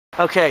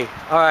Okay,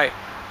 alright,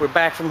 we're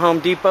back from Home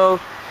Depot.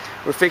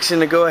 We're fixing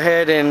to go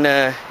ahead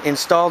and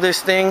install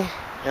this thing.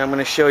 And I'm going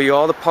to show you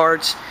all the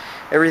parts,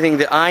 everything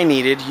that I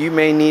needed. You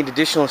may need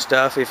additional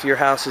stuff if your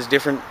house is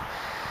different,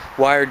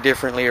 wired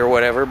differently or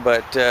whatever,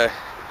 but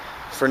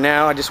for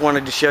now I just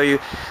wanted to show you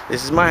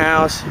this is my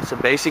house. It's a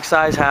basic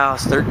size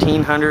house,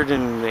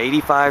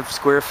 1,385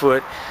 square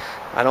foot.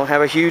 I don't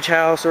have a huge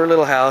house or a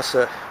little house,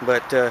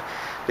 but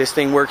this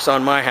thing works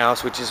on my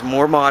house, which is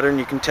more modern.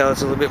 You can tell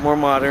it's a little bit more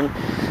modern.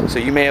 So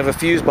you may have a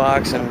fuse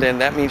box, and then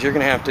that means you're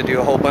going to have to do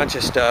a whole bunch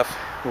of stuff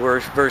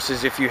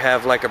versus if you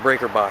have like a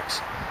breaker box.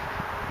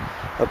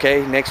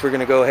 Okay, next we're going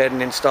to go ahead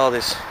and install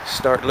this.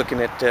 Start looking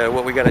at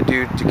what we got to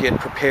do to get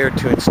prepared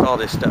to install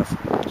this stuff.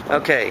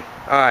 Okay,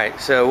 alright,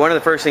 so one of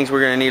the first things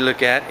we're going to need to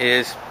look at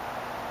is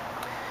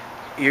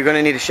you're going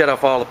to need to shut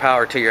off all the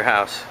power to your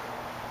house.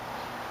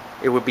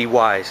 It would be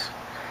wise.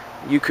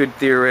 You could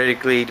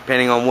theoretically,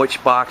 depending on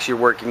which box you're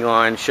working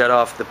on, shut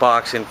off the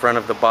box in front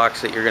of the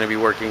box that you're going to be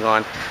working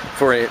on.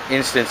 For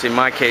instance, in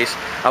my case,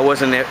 I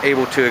wasn't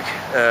able to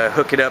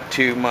hook it up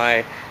to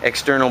my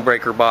external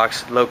breaker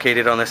box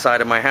located on the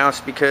side of my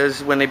house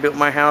because when they built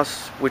my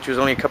house, which was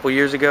only a couple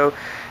years ago,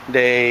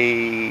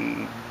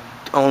 they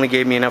only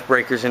gave me enough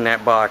breakers in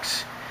that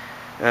box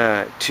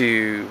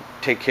to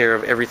take care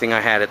of everything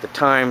I had at the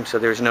time, so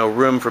there's no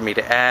room for me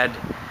to add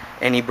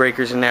any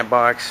breakers in that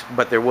box,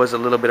 but there was a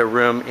little bit of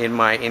room in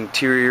my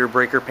interior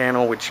breaker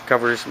panel, which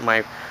covers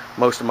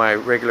most of my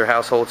regular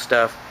household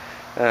stuff.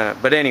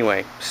 But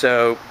anyway,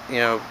 so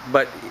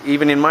but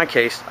even in my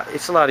case,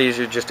 it's a lot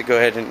easier just to go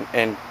ahead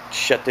and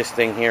shut this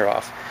thing here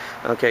off.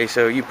 Okay,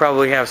 so you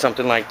probably have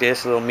something like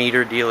this, a little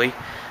meter dealy,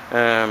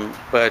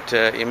 but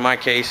in my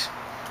case,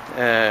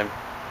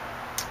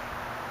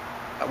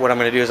 what I'm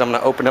going to do is I'm going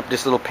to open up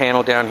this little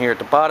panel down here at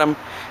the bottom.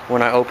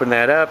 When I open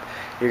that up,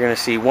 you're going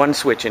to see one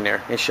switch in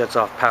there. It shuts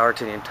off power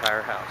to the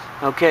entire house.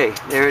 Okay,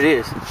 there it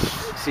is.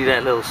 See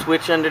that little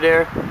switch under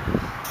there?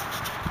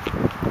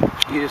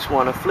 You just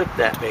want to flip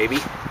that baby.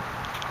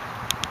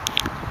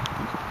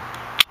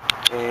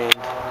 And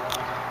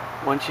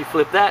once you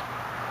flip that,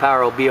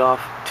 power will be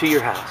off to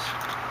your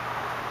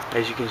house.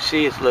 As you can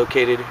see, it's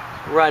located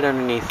right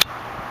underneath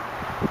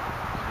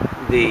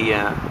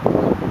the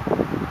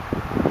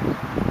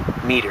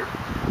meter.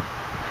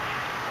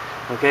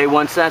 Okay,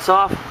 once that's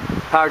off,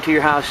 power to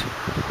your house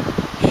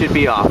should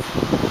be off.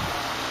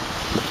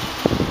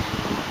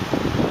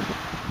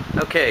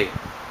 Okay,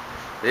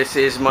 this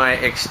is my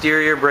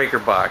exterior breaker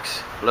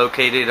box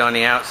located on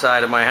the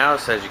outside of my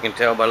house, as you can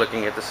tell by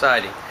looking at the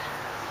siding.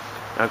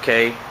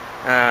 Okay,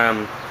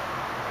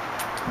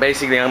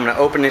 basically I'm going to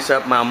open this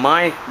up. Now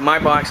my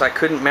box I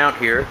couldn't mount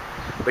here,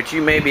 but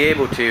you may be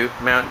able to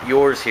mount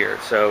yours here.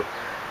 So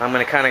I'm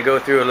going to kind of go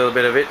through a little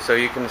bit of it so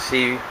you can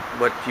see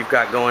what you've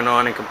got going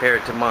on and compare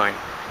it to mine.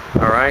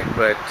 Alright,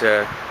 but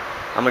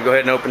I'm going to go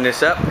ahead and open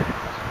this up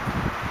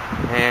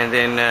and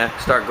then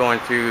start going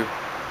through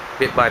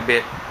bit by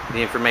bit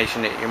the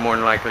information that you're more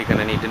than likely going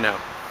to need to know.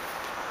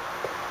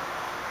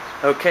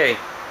 Okay,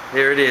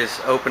 there it is,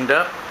 opened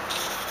up.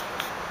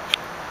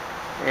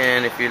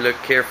 And if you look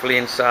carefully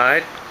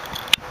inside,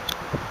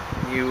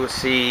 you will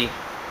see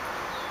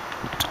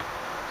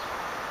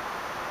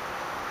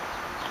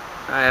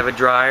I have a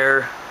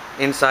dryer,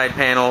 inside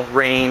panel,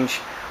 range,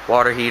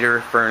 water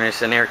heater,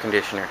 furnace, and air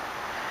conditioner.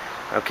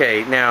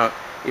 Okay, now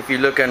if you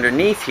look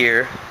underneath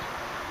here,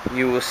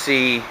 you will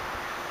see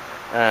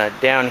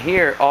down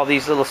here all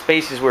these little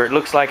spaces where it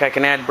looks like I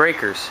can add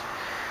breakers.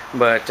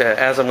 But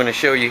as I'm going to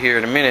show you here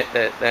in a minute,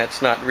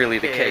 that's not really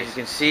the case. As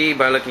you can see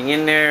by looking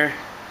in there,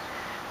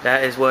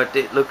 that is what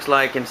it looks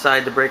like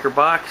inside the breaker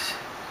box.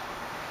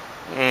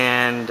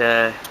 And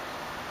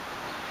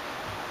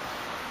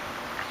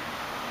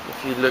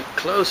if you look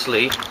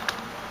closely,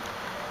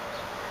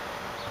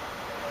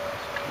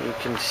 you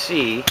can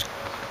see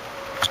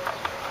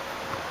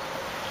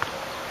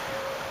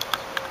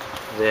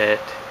that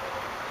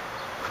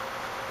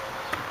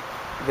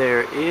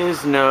there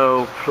is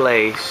no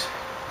place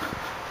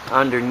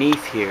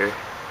underneath here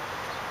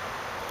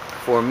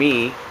for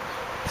me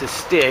to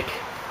stick.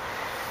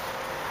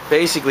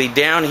 Basically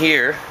down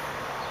here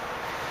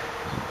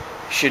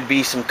should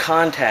be some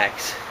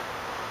contacts.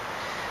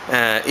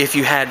 If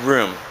you had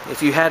room,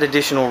 if you had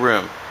additional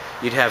room,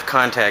 you'd have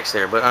contacts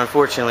there, but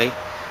unfortunately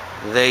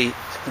they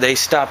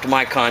stopped.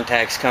 My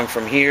contacts come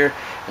from here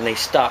and they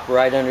stop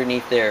right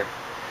underneath there.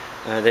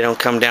 They don't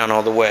come down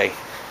all the way.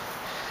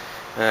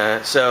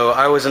 So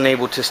I wasn't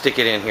able to stick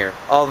it in here.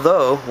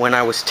 Although when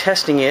I was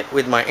testing it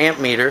with my amp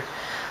meter,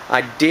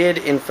 I did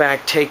in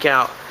fact take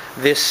out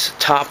this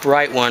top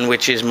right one,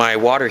 which is my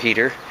water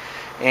heater,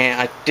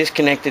 and I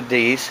disconnected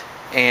these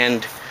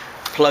and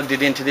plugged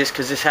it into this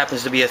because this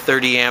happens to be a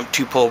 30 amp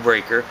 2-pole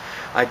breaker.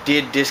 I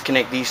did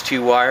disconnect these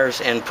two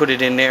wires and put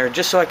it in there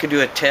just so I could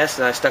do a test,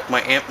 and I stuck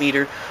my amp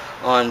meter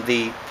on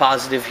the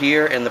positive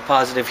here and the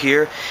positive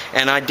here,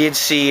 and I did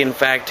see in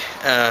fact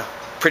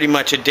pretty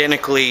much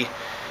identically,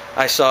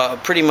 I saw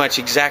pretty much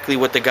exactly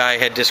what the guy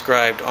had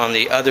described on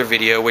the other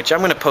video, which I'm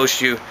going to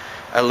post you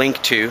a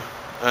link to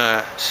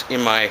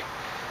in my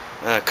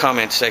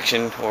comment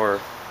section, or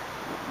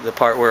the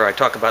part where I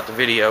talk about the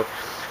video.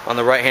 On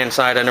the right hand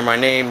side under my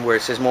name where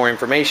it says more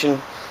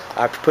information,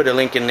 I put a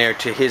link in there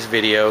to his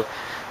video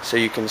so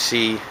you can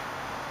see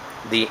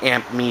the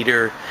amp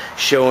meter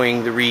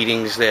showing the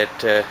readings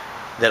that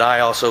I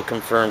also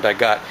confirmed I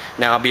got.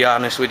 Now I'll be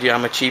honest with you,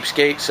 I'm a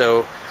cheapskate,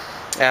 so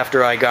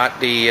after I got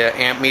the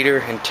amp meter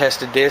and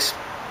tested this,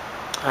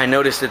 I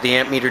noticed that the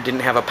amp meter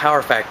didn't have a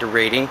power factor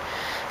rating,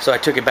 so I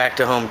took it back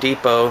to Home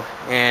Depot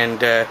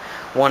and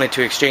wanted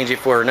to exchange it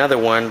for another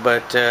one,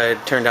 but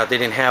it turned out they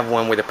didn't have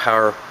one with a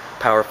power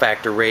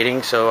factor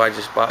rating, so I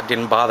just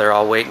didn't bother.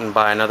 I'll wait and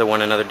buy another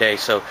one another day.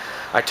 So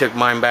I took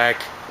mine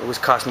back. It was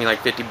costing me like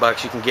 50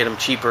 bucks. You can get them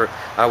cheaper.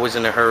 I was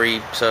in a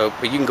hurry,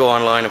 but you can go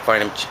online and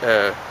find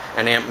them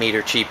an amp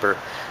meter cheaper.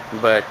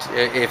 But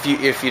if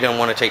you don't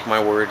want to take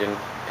my word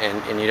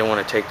and you don't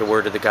want to take the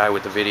word of the guy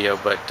with the video,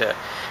 but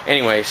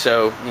anyway,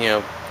 so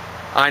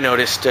I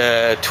noticed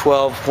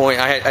 12 point.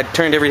 I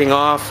turned everything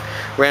off,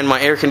 ran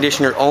my air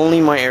conditioner,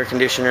 only my air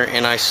conditioner,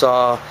 and I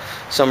saw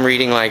some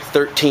reading like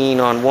 13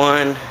 on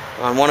one.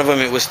 On one of them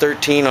it was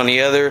 13, on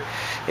the other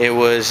it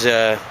was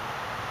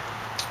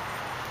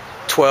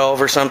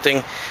 12 or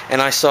something,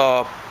 and I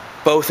saw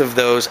both of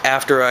those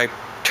after I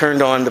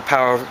turned on the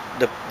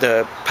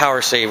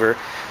power saver.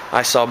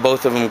 I saw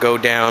both of them go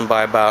down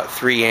by about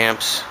 3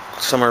 amps,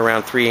 somewhere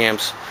around 3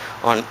 amps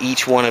on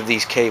each one of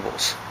these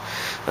cables,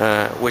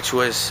 which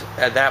was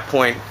at that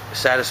point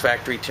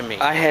satisfactory to me.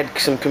 I had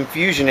some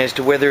confusion as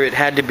to whether it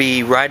had to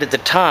be right at the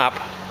top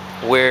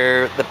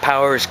where the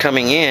power is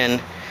coming in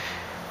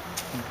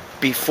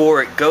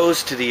before it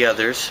goes to the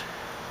others,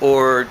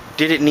 or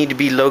did it need to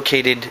be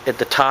located at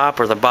the top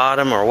or the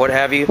bottom or what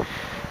have you.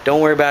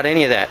 Don't worry about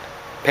any of that.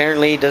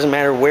 Apparently it doesn't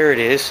matter where it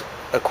is,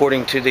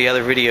 according to the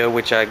other video,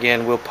 which I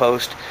again will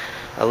post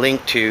a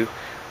link to,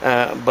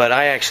 but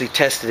I actually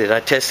tested it. I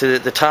tested it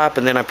at the top,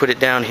 and then I put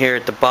it down here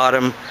at the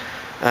bottom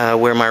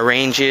where my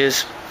range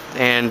is,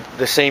 and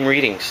the same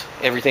readings.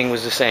 Everything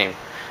was the same.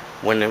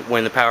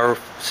 When the power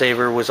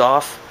saver was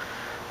off,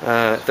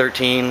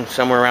 13,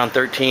 somewhere around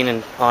 13,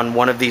 and on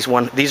one of these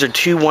these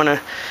are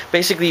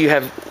basically you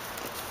have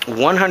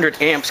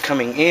 100 amps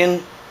coming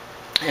in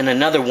and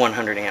another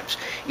 100 amps.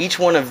 Each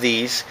one of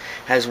these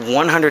has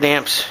 100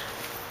 amps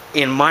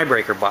in my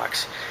breaker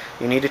box.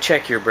 You need to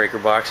check your breaker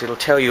box. It'll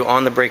tell you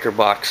on the breaker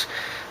box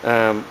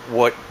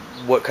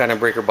what kind of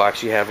breaker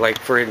box you have. Like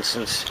for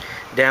instance,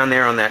 down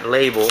there on that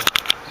label,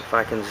 if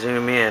I can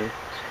zoom in,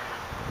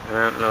 I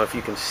don't know if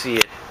you can see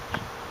it,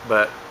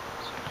 but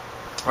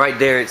right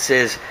there it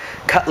says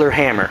Cutler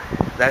Hammer.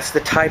 That's the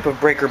type of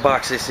breaker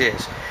box this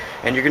is.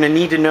 And you're going to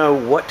need to know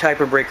what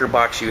type of breaker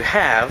box you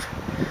have,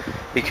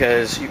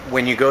 because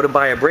when you go to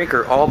buy a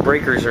breaker, all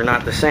breakers are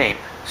not the same.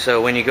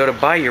 So when you go to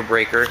buy your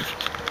breaker,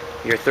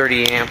 your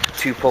 30 amp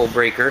 2-pole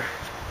breaker,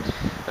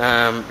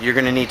 you're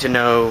going to need to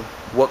know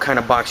what kind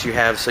of box you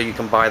have so you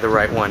can buy the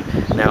right one.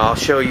 Now I'm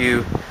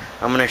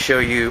going to show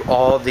you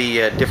all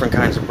the different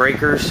kinds of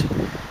breakers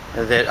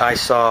that I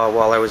saw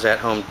while I was at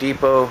Home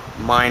Depot.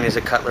 Mine is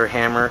a Cutler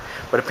Hammer,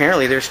 but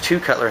apparently there's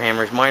 2 Cutler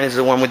Hammers. Mine is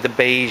the one with the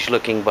beige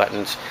looking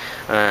buttons.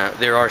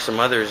 There are some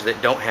others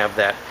that don't have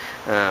that,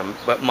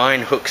 but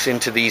mine hooks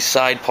into these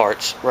side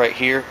parts right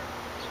here,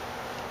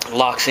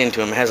 locks into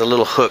them. It has a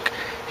little hook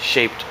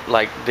shaped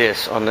like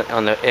this on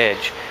the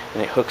edge,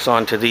 and it hooks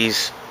onto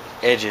these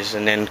edges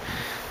and then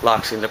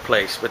locks into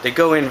place. But they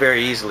go in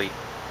very easily,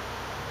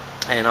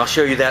 and I'll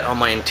show you that on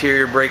my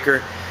interior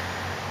breaker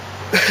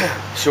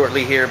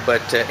shortly here.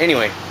 But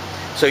anyway,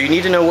 so you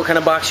need to know what kind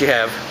of box you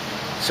have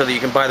so that you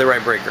can buy the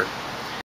right breaker.